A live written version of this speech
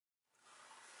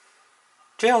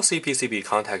JLCPCB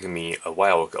contacted me a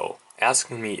while ago,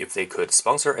 asking me if they could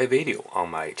sponsor a video on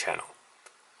my channel.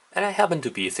 And I happened to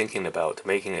be thinking about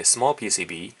making a small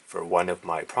PCB for one of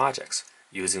my projects,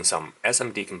 using some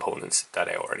SMD components that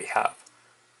I already have.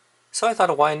 So I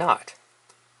thought, why not?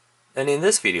 And in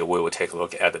this video, we will take a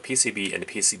look at the PCB and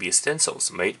PCB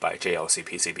stencils made by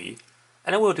JLCPCB,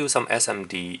 and I will do some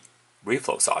SMD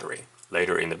reflow soldering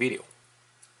later in the video.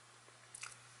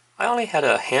 I only had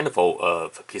a handful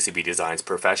of PCB designs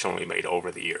professionally made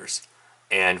over the years,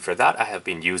 and for that I have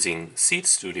been using Seed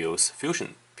Studio's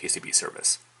Fusion PCB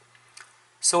service.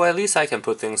 So at least I can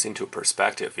put things into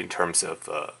perspective in terms of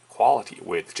quality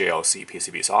with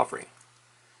JLCPCB's offering.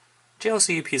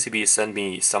 JLCPCB sent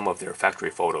me some of their factory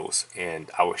photos,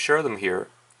 and I will share them here,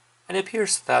 and it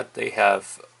appears that they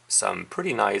have some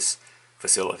pretty nice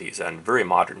facilities and very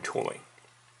modern tooling.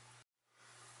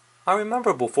 I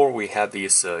remember before we had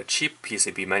these cheap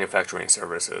PCB manufacturing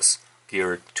services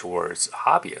geared towards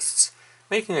hobbyists,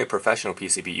 making a professional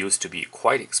PCB used to be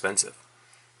quite expensive.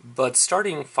 But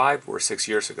starting 5 or 6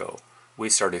 years ago, we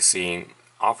started seeing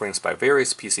offerings by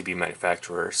various PCB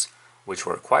manufacturers which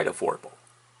were quite affordable.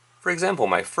 For example,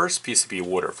 my first PCB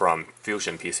order from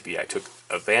Fusion PCB, I took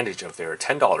advantage of their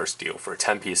 $10 deal for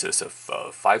 10 pieces of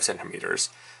 5 cm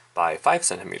by 5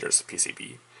 cm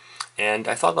PCB, and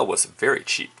I thought that was very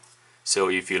cheap.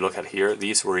 So if you look at here,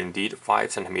 these were indeed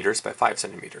 5 cm by 5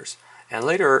 cm. And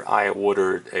later I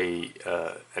ordered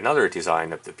another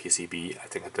design of the PCB, I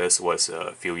think this was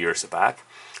a few years back,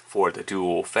 for the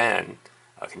dual fan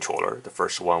controller. The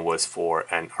first one was for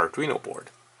an Arduino board.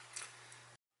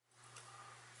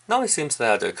 Now it seems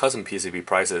that custom PCB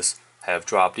prices have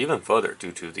dropped even further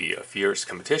due to the fierce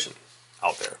competition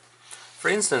out there. For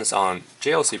instance, on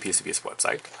JLCPCB's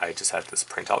website, I just had this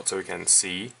printout so you can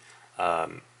see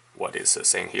what is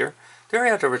saying here. Their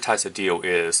advertised deal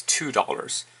is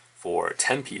 $2 for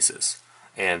 10 pieces,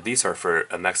 and these are for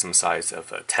a maximum size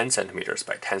of 10 cm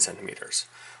by 10 cm,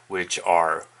 which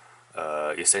are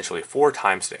essentially 4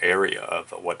 times the area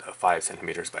of what a 5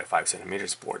 cm by 5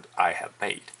 cm board I have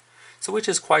made. So which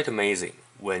is quite amazing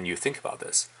when you think about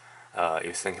this.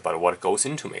 You think about what goes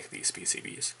into make these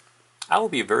PCBs. I will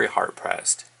be very hard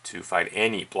pressed to find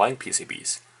any blank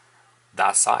PCBs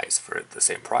that size for the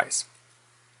same price.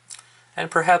 And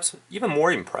perhaps even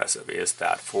more impressive is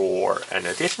that for an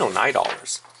additional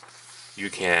 $9, you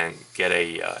can get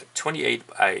a 28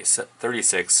 cm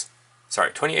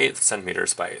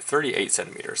by 38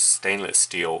 cm stainless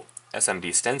steel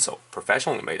SMD stencil,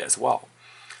 professionally made as well.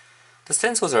 The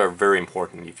stencils are very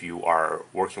important if you are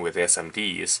working with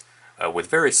SMDs with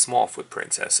very small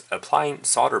footprints, as applying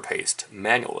solder paste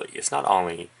manually is not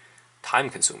only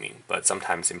time-consuming but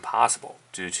sometimes impossible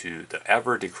due to the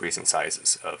ever-decreasing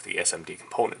sizes of the SMD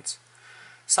components.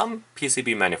 Some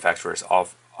PCB manufacturers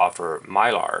offer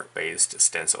mylar-based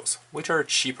stencils, which are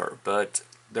cheaper but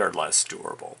they're less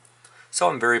durable. So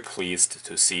I'm very pleased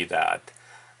to see that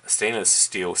stainless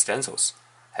steel stencils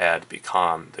had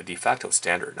become the de facto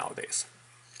standard nowadays.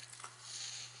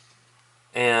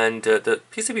 And the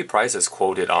PCB prices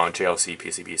quoted on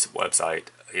JLCPCB's website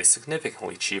is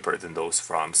significantly cheaper than those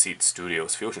from Seed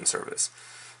Studio's Fusion service.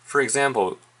 For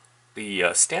example,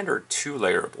 the standard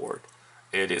 2-layer board,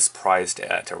 it is priced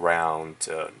at around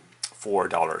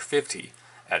 $4.50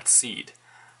 at Seed,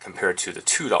 compared to the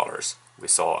 $2 we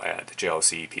saw at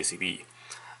JLCPCB.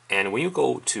 And when you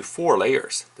go to 4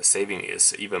 layers, the saving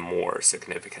is even more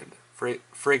significant.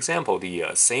 For example, the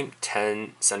same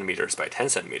 10 cm by 10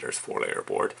 cm 4-layer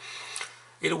board,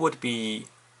 it would be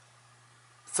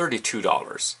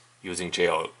 $32 using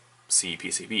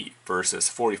JLCPCB versus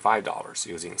 $45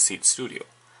 using Seed Studio.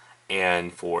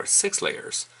 And for 6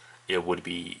 layers, it would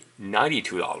be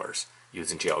 $92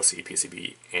 using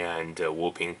JLCPCB and a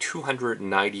whopping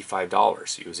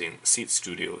 $295 using Seed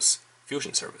Studio's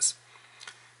Fusion service.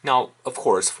 Now, of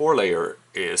course, 4-layer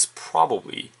is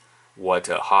probably what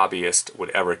a hobbyist would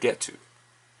ever get to.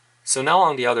 So now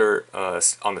on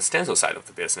the stencil side of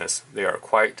the business, they are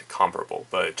quite comparable,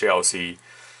 but JLC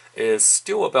is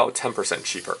still about 10%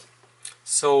 cheaper.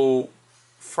 So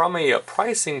from a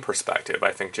pricing perspective,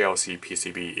 I think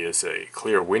JLCPCB is a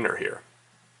clear winner here,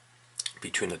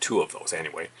 between the two of those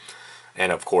anyway.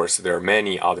 And of course, there are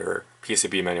many other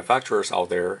PCB manufacturers out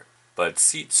there, but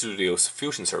Seed Studio's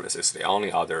Fusion service is the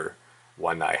only other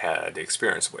one I had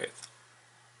experience with.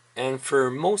 And for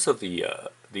most of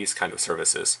these kind of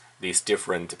services, these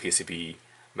different PCB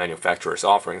manufacturers'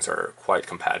 offerings are quite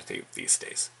competitive these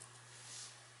days.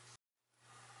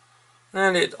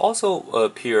 And it also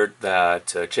appeared that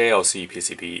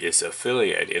JLCPCB is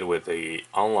affiliated with the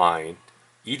online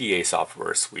EDA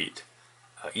software suite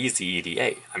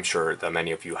EasyEDA. I'm sure that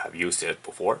many of you have used it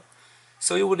before.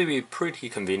 So it would be pretty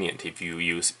convenient if you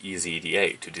use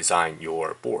EasyEDA to design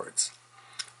your boards.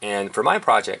 And for my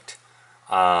project,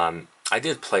 I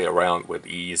did play around with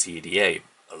EasyEDA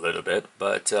a little bit,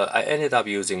 but I ended up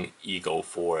using Eagle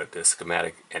for the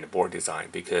schematic and board design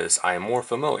because I am more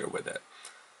familiar with it.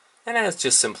 And I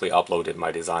just simply uploaded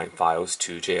my design files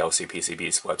to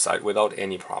JLCPCB's website without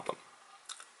any problem.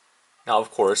 Now, of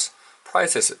course,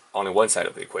 price is only one side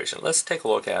of the equation. Let's take a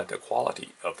look at the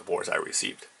quality of the boards I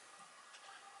received.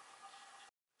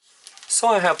 So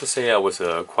I have to say I was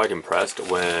quite impressed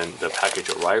when the package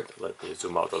arrived. Let me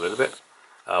zoom out a little bit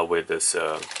with this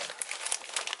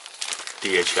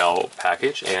DHL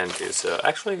package, and it's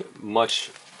actually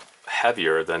much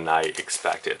heavier than I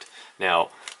expected. Now,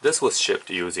 this was shipped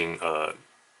using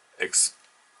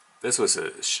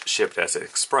shipped as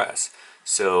express,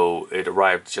 so it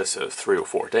arrived just 3 or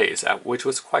 4 days, which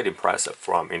was quite impressive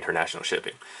from international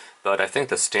shipping. But I think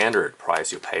the standard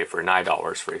price you pay for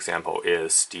 $9, for example,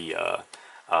 is the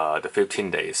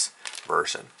 15 days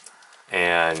version,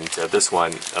 and this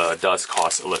one does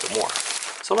cost a little more.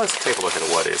 So let's take a look at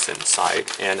what is inside.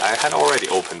 And I had already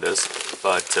opened this,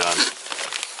 but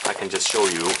I can just show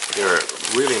you they're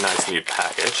really nicely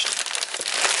packaged.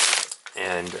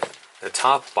 And the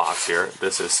top box here,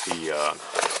 this is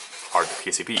are the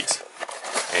PCBs,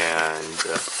 and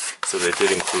so they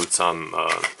did include some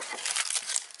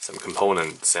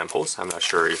component samples. I'm not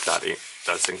sure if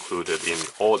that's included in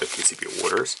all the PCB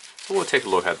orders. So we'll take a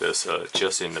look at this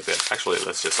just in a bit. Actually,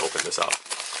 let's just open this up.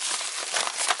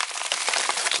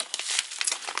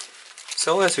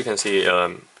 So as you can see,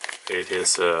 it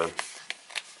is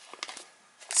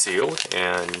sealed,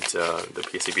 and the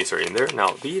PCBs are in there.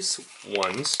 Now these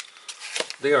ones,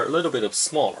 they are a little bit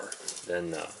smaller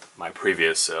than my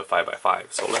previous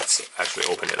 5x5. So let's actually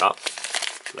open it up.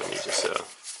 Let me just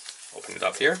open it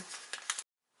up here.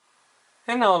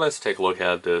 And now let's take a look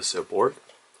at this board.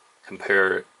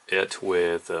 Compare it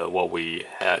with what we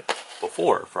had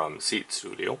before from Seed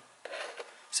Studio.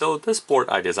 So this board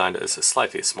I designed is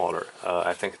slightly smaller.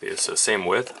 I think it is the same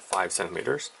width, 5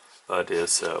 centimeters, but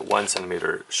is 1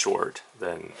 centimeter short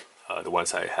than the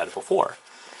ones I had before.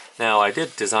 Now I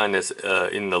did design this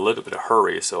in a little bit of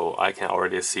hurry, so I can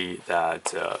already see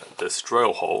that this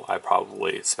drill hole, I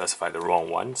probably specified the wrong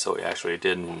one, so it actually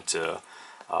didn't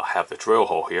have the drill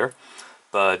hole here.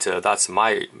 But that's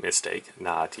my mistake,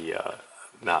 not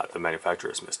the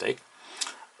manufacturer's mistake.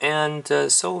 And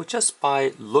so just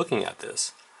by looking at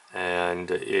this, and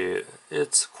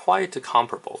it's quite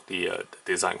comparable, the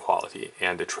design quality,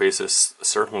 and the traces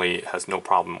certainly has no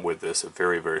problem with this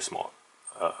very, very small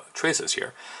traces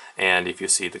here. And if you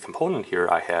see the component here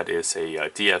I had is a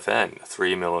DFN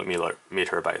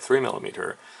 3mm by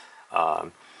 3mm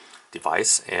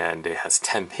device, and it has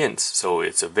 10 pins, so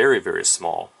it's a very, very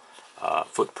small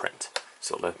footprint.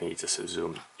 So let me just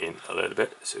zoom in a little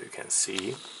bit so you can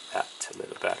see that a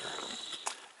little better.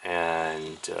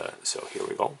 And so here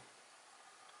we go.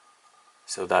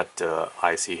 So that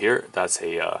IC here, that's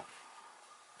a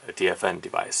DFN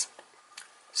device.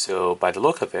 So by the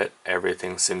look of it,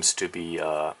 everything seems to be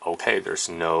okay. There's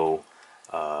no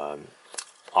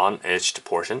unetched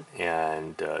portion,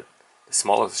 and the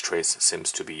smallest trace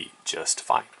seems to be just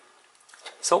fine.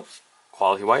 So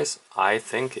quality-wise, I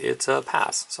think it's a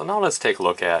pass. So now let's take a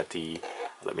look at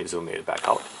let me zoom it back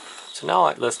out. So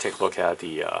now let's take a look at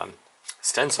the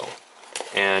Stencil.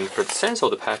 And for the Stencil,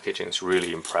 the packaging is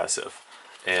really impressive.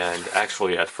 And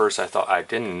actually, at first I thought I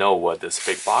didn't know what this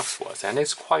big box was, and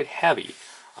it's quite heavy.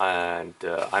 And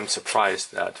I'm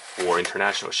surprised that for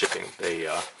international shipping, they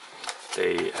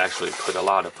actually put a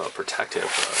lot of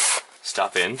protective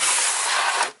stuff in.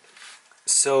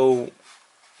 So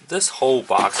this whole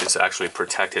box is actually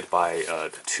protected by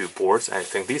the 2 boards. I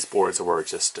think these boards were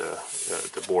just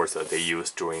the boards that they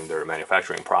used during their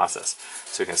manufacturing process.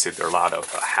 So you can see there are a lot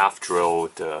of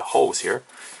half-drilled holes here.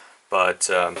 But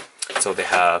so they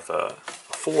have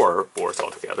 4 boards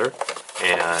altogether,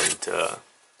 and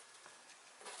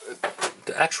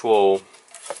the actual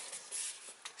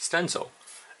stencil,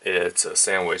 it's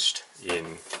sandwiched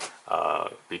in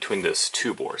between these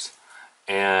 2 boards,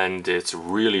 and it's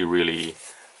really, really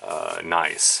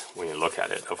nice when you look at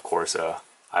it. Of course,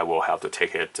 I will have to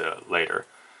take it later.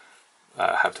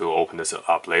 I have to open this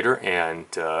up later and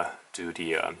do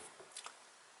the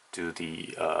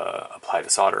apply the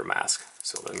solder mask.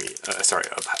 So let me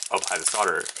apply the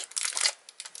solder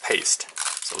paste.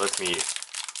 So let me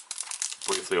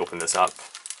briefly open this up.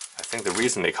 I think the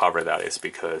reason they cover that is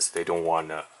because they don't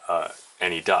want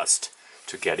any dust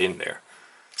to get in there.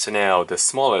 So now the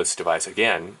smallest device,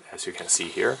 again, as you can see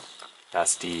here,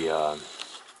 that's the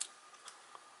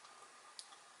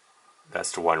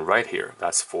That's the one right here.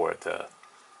 That's for the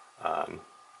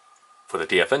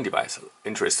DFN device.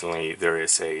 Interestingly, there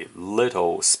is a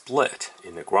little split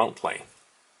in the ground plane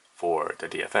for the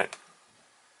DFN.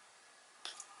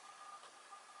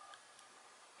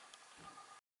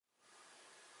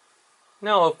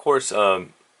 Now, of course,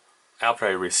 after I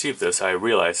received this, I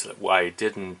realized that I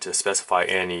didn't specify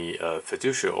any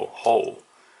fiducial hole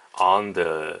on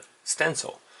the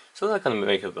stencil. So that can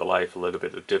make the life a little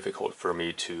bit difficult for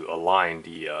me to align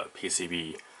the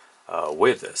PCB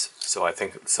with this. So I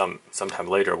think sometime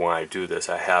later when I do this,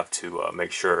 I have to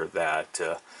make sure that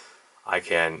I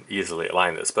can easily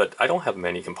align this. But I don't have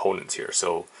many components here,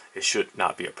 so it should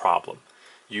not be a problem.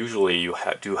 Usually you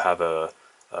do have a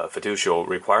fiducial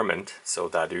requirement so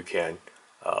that you can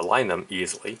align them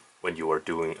easily when you are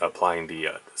applying the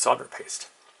solder paste.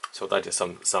 So that is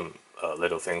some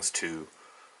little things to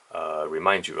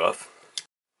remind you of.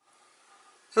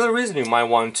 So the reason you might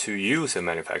want to use a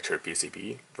manufactured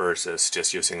PCB versus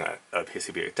just using a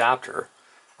PCB adapter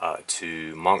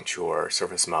to mount your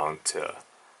surface mount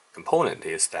component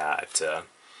is that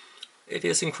it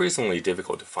is increasingly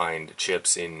difficult to find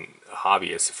chips in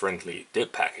hobbyist-friendly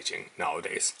dip packaging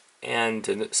nowadays.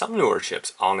 And some newer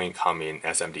chips only come in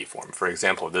SMD form. For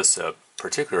example, this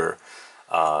particular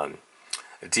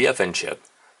DFN chip,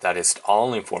 that is the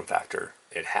only form factor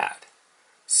it had.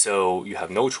 So you have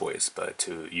no choice but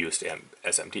to use the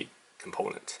SMD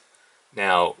component.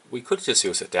 Now, we could just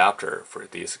use adapter for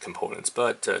these components,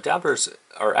 but adapters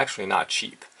are actually not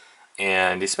cheap.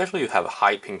 And especially if you have a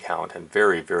high pin count and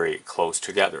very, very close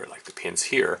together, like the pins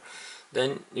here,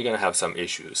 then you're going to have some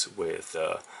issues with,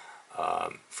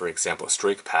 for example,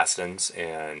 stray capacitance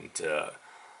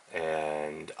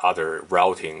and other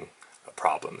routing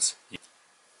problems,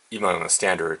 even on a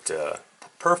standard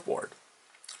perf board.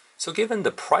 So given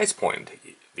the price point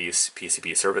these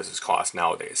PCB services cost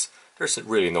nowadays, there's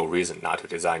really no reason not to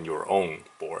design your own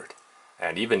board,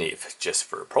 and even if just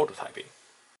for prototyping.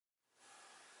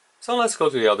 So let's go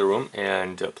to the other room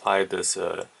and apply this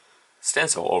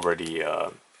stencil over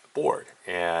the board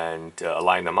and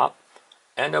line them up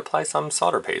and apply some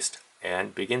solder paste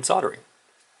and begin soldering.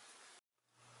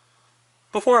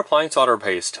 Before applying solder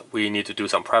paste, we need to do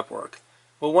some prep work.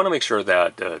 We'll want to make sure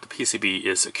that the PCB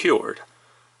is secured,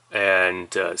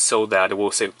 and so that it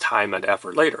will save time and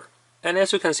effort later. And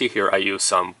as you can see here, I use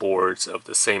some boards of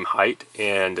the same height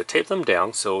and tape them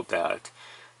down so that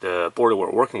the board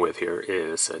we're working with here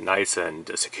is nice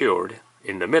and secured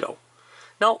in the middle.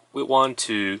 Now we want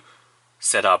to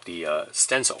set up the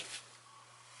stencil.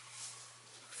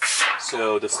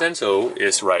 So the stencil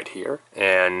is right here,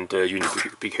 and you need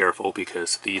to be careful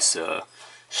because these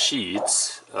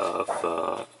sheets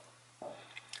of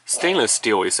stainless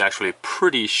steel is actually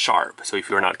pretty sharp, so if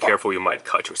you're not careful you might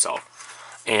cut yourself.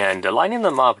 And lining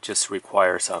them up just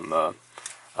requires some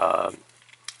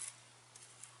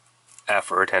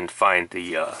effort and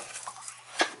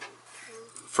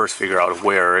first figure out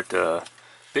where the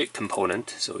big component,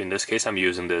 so in this case I'm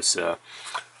using this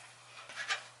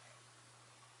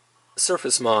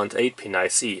surface mount 8-pin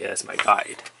IC as my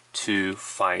guide to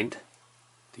find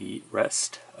the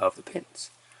rest of the pins.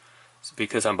 So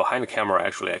because I'm behind the camera,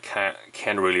 actually I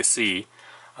can't really see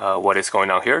what is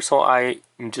going on here, so I'm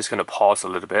just going to pause a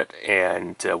little bit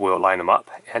and we'll line them up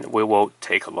and we will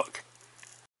take a look.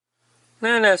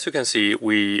 And as you can see,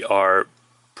 we are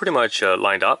pretty much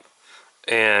lined up,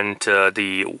 and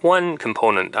the one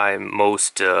component I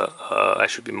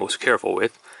should be most careful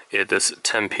with is this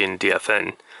 10-pin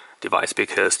DFN device,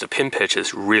 because the pin pitch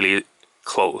is really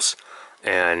close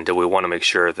and we want to make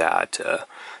sure that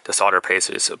the solder paste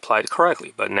is applied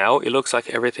correctly. But now it looks like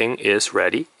everything is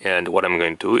ready, and what I'm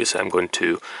going to do is I'm going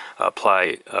to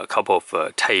apply a couple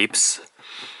of tapes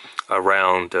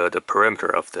around the perimeter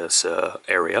of this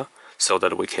area so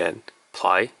that we can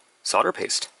apply solder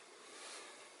paste.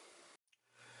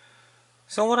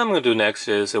 So what I'm going to do next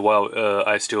is, while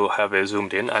I still have it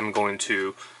zoomed in, I'm going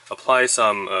to apply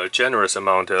some generous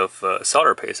amount of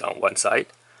solder paste on one side,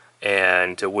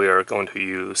 and we're going to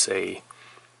use a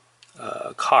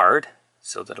card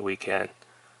so that we can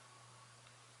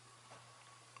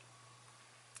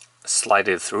slide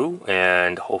it through,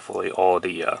 and hopefully all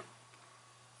the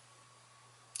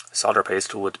solder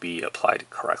paste would be applied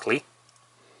correctly.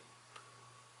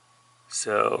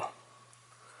 So,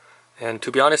 and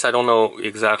to be honest, I don't know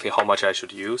exactly how much I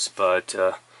should use, but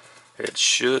it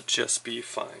should just be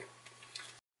fine.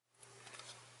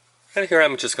 And here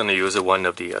I'm just going to use one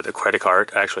of the credit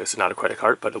card. Actually, it's not a credit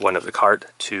card, but one of the card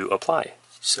to apply.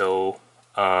 So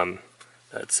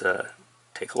let's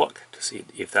take a look to see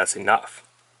if that's enough.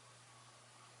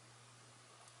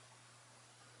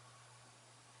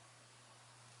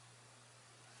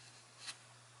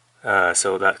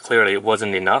 So that clearly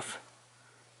wasn't enough,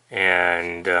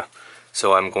 and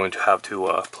so I'm going to have to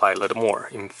apply a little more.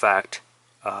 In fact,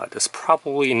 there's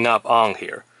probably enough on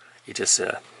here. It just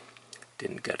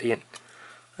didn't get in.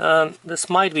 This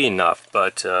might be enough,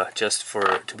 but just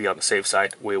to be on the safe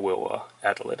side, we will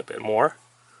add a little bit more.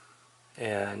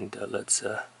 And let's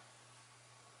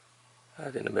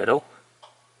add in the middle.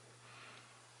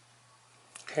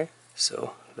 Okay,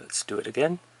 so let's do it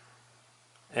again.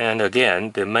 And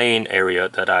again, the main area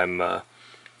that I'm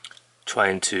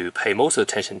trying to pay most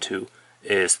attention to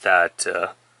is that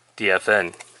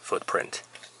DFN footprint.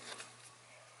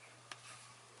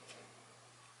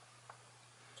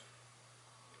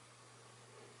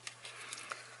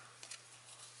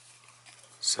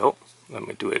 So let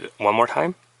me do it one more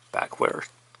time, backward.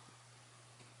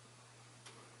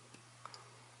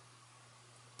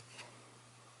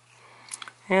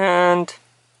 And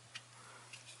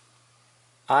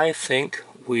I think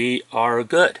we are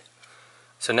good.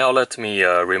 So now let me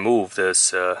remove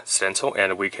this stencil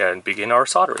and we can begin our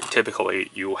soldering. Typically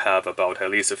you have about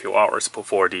at least a few hours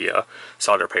before the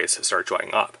solder paste starts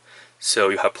drying up. So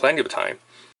you have plenty of time.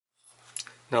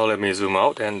 Now let me zoom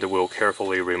out and we'll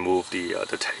carefully remove the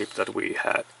tape that we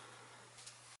had.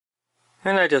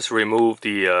 And I just removed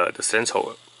the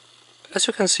stencil. As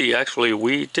you can see, actually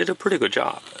we did a pretty good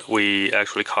job. We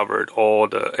actually covered all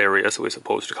the areas we're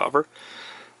supposed to cover.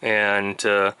 And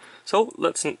so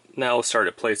let's now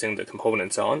start placing the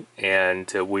components on, and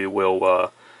we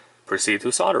will proceed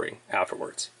to soldering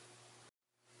afterwards.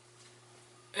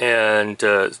 And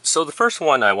so the first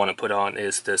one I want to put on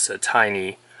is this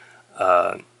tiny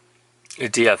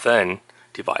DFN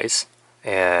device.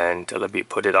 And let me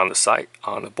put it on the side,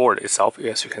 on the board itself.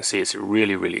 As you can see, it's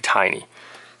really, really tiny.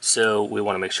 So we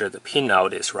want to make sure the pin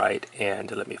out is right, and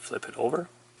let me flip it over.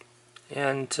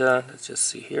 And let's just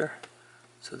see here.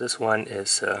 So this one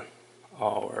is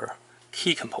our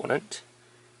key component.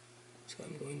 So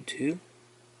I'm going to,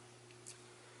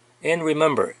 and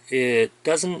remember, it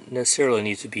doesn't necessarily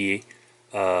need to be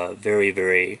very,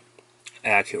 very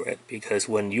accurate, because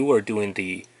when you are doing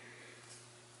the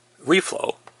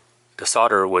reflow, the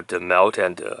solder would melt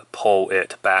and pull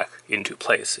it back into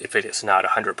place if it is not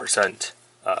 100%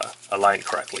 aligned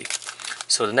correctly.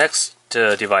 So the next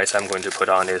device I'm going to put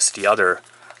on is the other.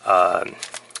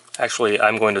 Actually,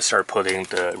 I'm going to start putting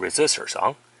the resistors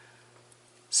on.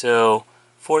 So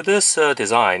for this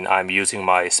design, I'm using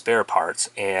my spare parts,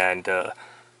 and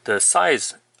the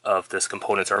size of these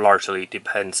components are largely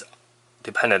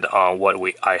dependent on what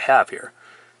I have here.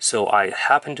 So I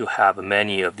happen to have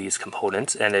many of these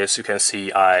components, and as you can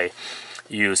see, I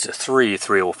used 3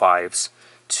 305s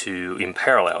in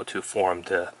parallel to form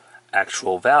the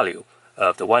actual value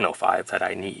of the 105 that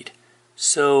I need.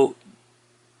 So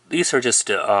these are just,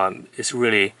 it's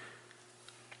really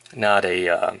not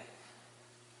a,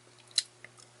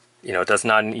 does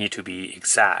not need to be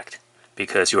exact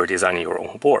because you're designing your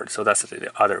own board. So that's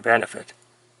the other benefit.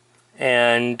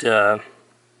 And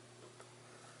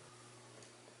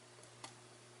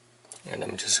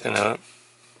I'm just gonna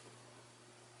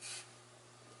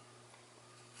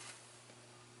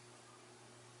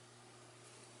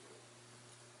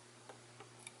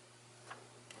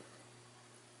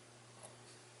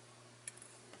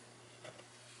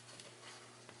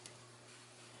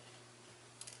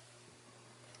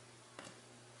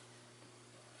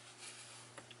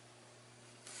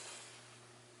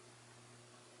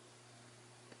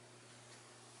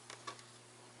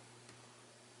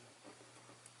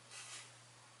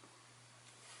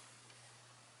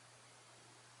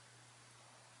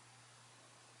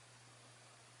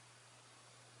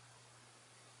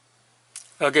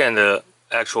again, the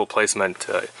actual placement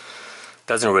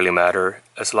doesn't really matter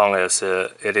as long as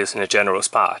it is in a general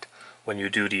spot. When you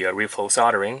do the reflow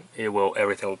soldering,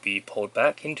 everything will be pulled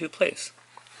back into place.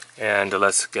 And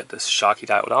let's get this Schottky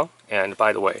diode on. And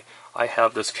by the way, I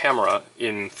have this camera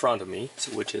in front of me,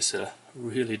 which is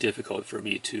really difficult for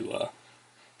me to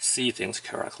see things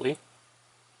correctly.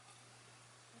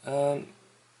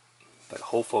 But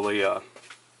hopefully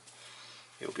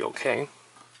it'll be okay.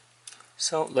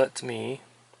 So let me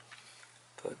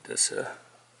put this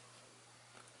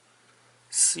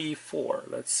C4.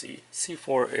 Let's see.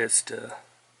 C4 is the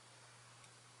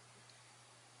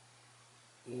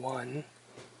one.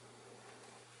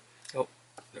 Oh,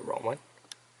 the wrong one.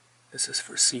 This is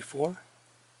for C4.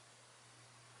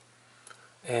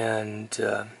 And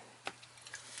the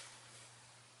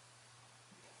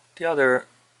other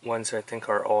ones I think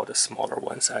are all the smaller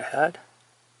ones I had.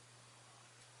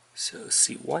 So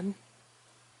C1.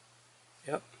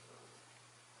 Yep.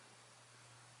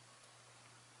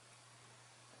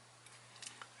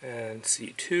 and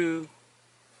C2.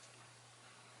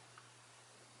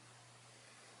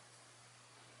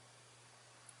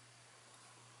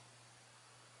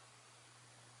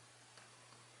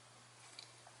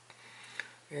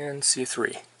 And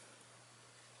C3.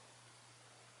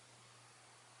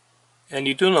 And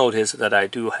you do notice that I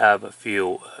do have a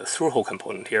few through-hole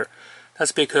component here.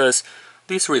 That's because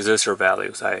these resistor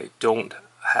values I don't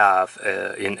have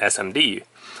in SMD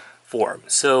form.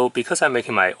 So because I'm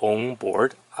making my own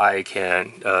board, I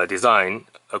can design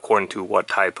according to what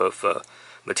type of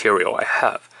material I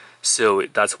have. So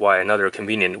that's why another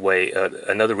convenient way,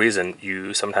 another reason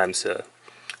you sometimes,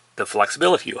 the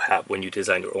flexibility you have when you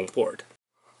design your own board.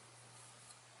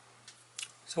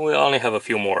 So we only have a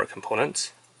few more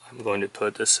components. I'm going to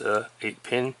put this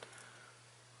 8-pin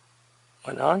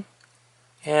one on.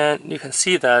 And you can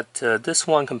see that this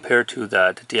one compared to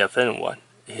that DFN one,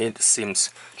 it seems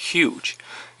huge,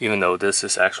 even though this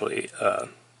is actually a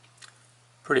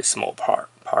pretty small part.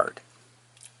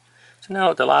 So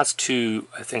now the last two,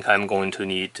 I think I'm going to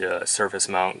need surface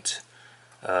mount.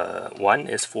 One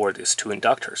is for these two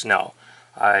inductors. Now,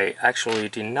 I actually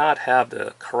did not have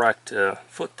the correct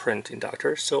footprint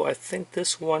inductor, so I think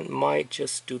this one might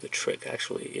just do the trick.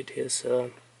 Actually, it is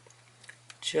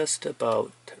just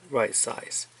about right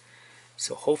size.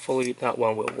 So hopefully that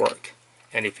one will work.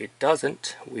 And if it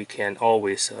doesn't, we can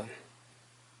always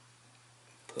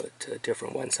put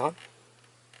different ones on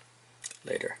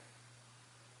later.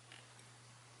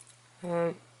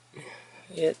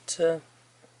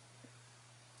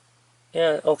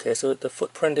 Yeah, okay, so the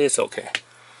footprint is okay.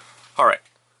 Alright,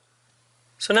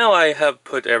 so now I have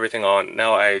put everything on.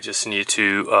 Now I just need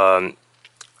to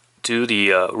do the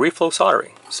reflow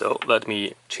soldering. So let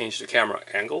me change the camera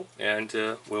angle and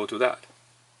we'll do that.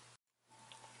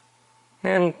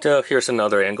 And here's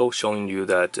another angle showing you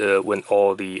that when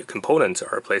all the components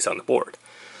are placed on the board.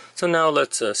 So now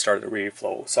let's start the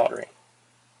reflow soldering.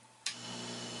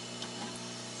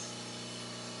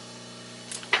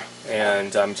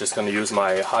 And I'm just going to use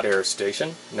my hot air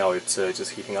station. Now it's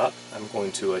just heating up. I'm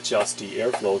going to adjust the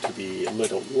airflow to be a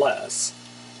little less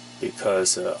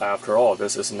because after all,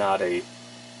 this is not a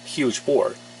huge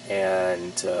board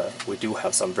and we do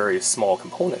have some very small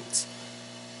components.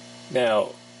 Now,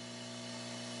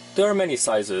 there are many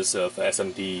sizes of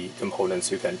SMD components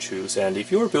you can choose, and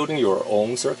if you're building your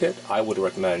own circuit, I would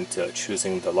recommend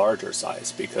choosing the larger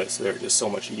size because they're just so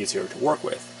much easier to work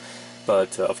with.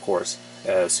 But of course,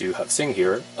 as you have seen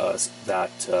here,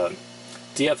 that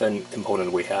DFN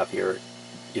component we have here,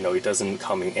 it doesn't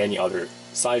come in any other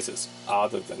sizes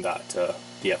other than that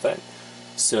DFN.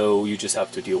 So you just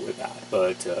have to deal with that.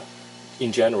 But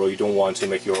in general, you don't want to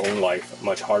make your own life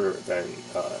much harder than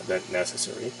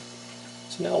necessary.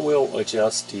 So now we'll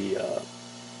adjust the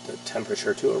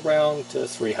temperature to around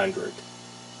 300,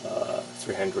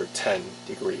 310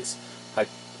 degrees.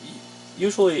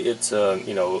 Usually it's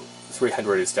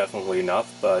 300 is definitely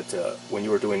enough, but when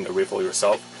you are doing the reflow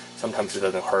yourself, sometimes it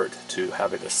doesn't hurt to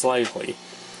have it slightly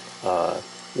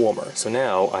warmer. So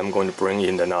now I'm going to bring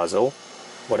in the nozzle.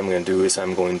 What I'm going to do is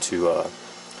I'm going to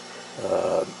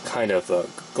kind of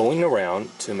going around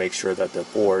to make sure that the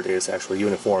board is actually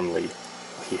uniformly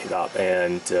heated up,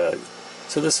 and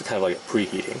so this is kind of like a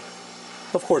preheating.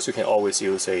 Of course, you can always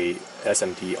use a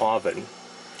SMD oven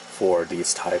for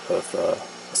these type of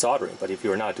soldering, but if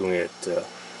you're not doing it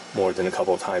more than a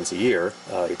couple of times a year,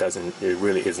 it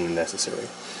really isn't necessary.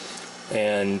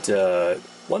 And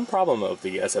one problem of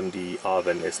the SMD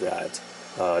oven is that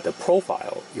the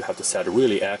profile you have to set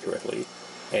really accurately,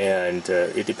 and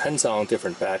it depends on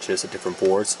different batches, different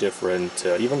boards, different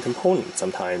even components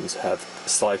sometimes have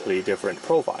slightly different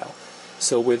profile.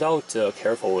 So without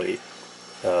carefully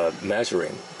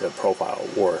measuring the profile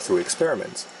or through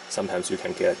experiments, sometimes you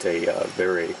can get a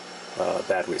very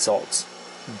bad results.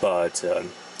 But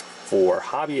for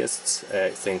hobbyists,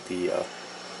 I think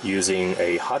using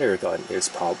a hot air gun is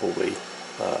probably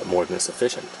more than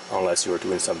sufficient, unless you're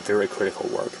doing some very critical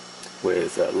work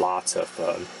with lots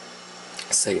of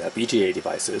say BGA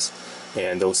devices,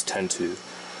 and those tend to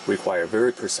require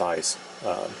very precise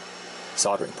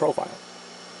soldering profile.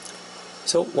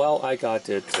 So while I got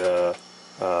it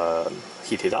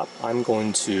heated up, I'm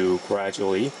going to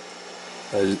gradually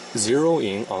zero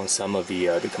in on some of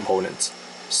the components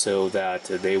so that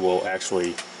they will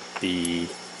actually be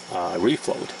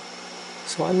reflowed.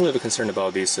 So I'm a little concerned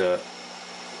about these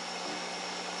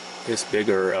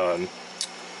bigger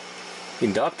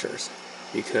inductors,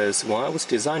 because when I was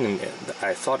designing it,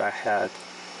 I thought I had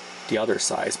the other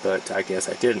size, but I guess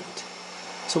I didn't.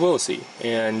 So we'll see.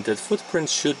 And the footprint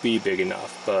should be big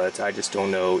enough, but I just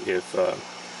don't know if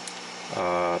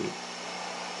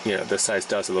the size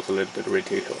does look a little bit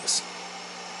ridiculous.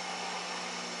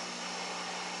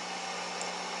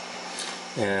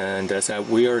 And as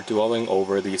we are dwelling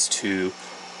over these two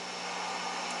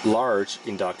large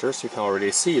inductors, you can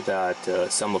already see that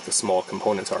some of the small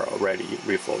components are already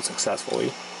reflowed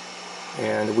successfully.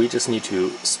 And we just need to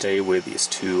stay with these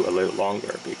two a little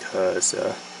longer because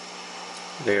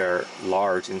they are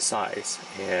large in size,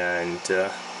 and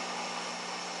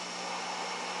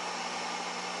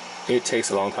it takes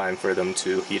a long time for them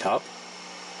to heat up.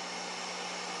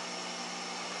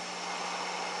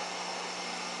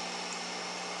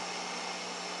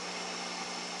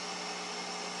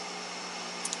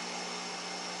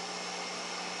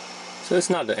 So it's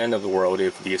not the end of the world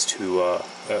if these two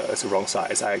is the wrong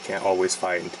size. I can always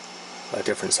find a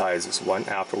different sizes one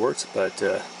afterwards, but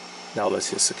now let's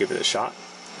just give it a shot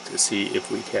to see if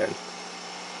we can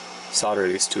solder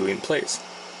these two in place.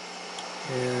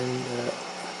 And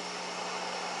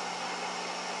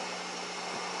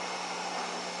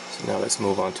so now let's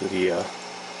move on to the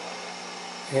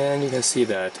and you can see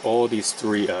that all these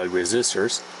three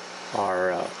resistors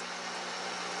are I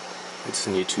just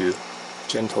need to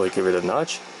gently give it a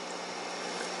nudge,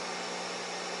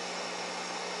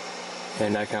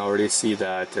 and I can already see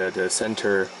that the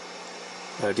center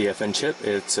DFN chip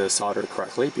is soldered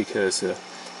correctly, because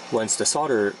once the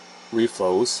solder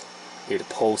reflows, it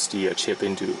pulls the chip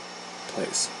into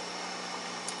place.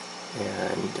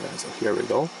 And so here we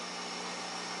go.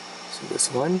 So this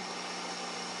one,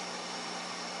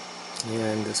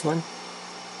 and this one,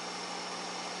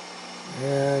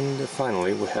 and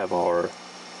finally we have our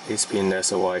A-spin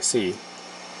SOIC,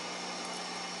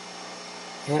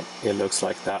 and it looks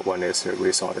like that one is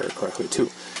resoldered correctly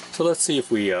too. So let's see if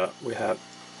we have,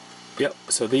 yep,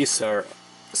 so these are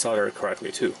soldered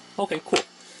correctly too. Okay, cool.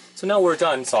 So now we're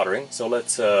done soldering, so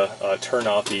let's turn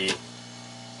off the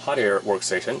hot air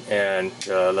workstation, and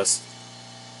let's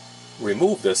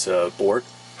remove this board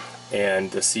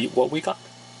and see what we got.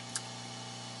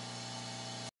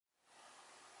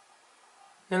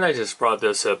 And I just brought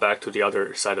this back to the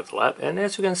other side of the lab, and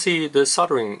as you can see, the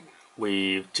soldering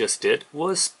we just did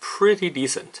was pretty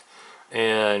decent.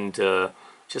 And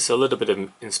just a little bit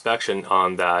of inspection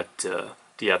on that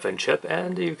DFN chip,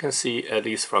 and you can see, at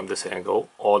least from this angle,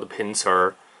 all the pins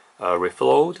are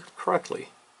reflowed correctly.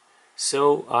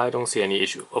 So I don't see any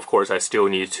issue. Of course, I still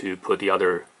need to put the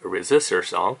other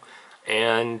resistors on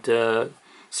and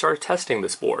start testing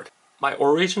this board. My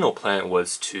original plan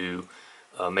was to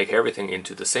make everything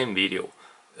into the same video.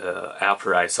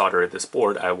 After I soldered this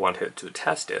board, I wanted to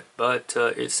test it, but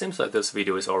it seems like this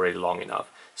video is already long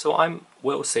enough, so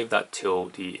we'll save that till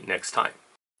the next time.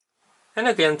 And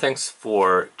again, thanks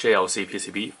for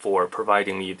JLCPCB for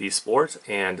providing me these boards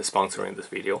and sponsoring this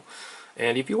video.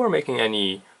 And if you are making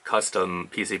any custom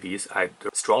PCBs, I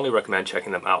strongly recommend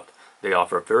checking them out. They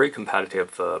offer a very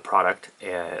competitive product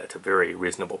at a very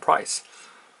reasonable price.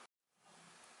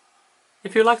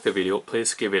 If you liked the video,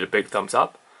 please give it a big thumbs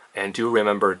up, and do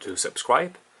remember to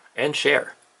subscribe and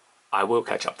share. I will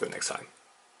catch up the next time.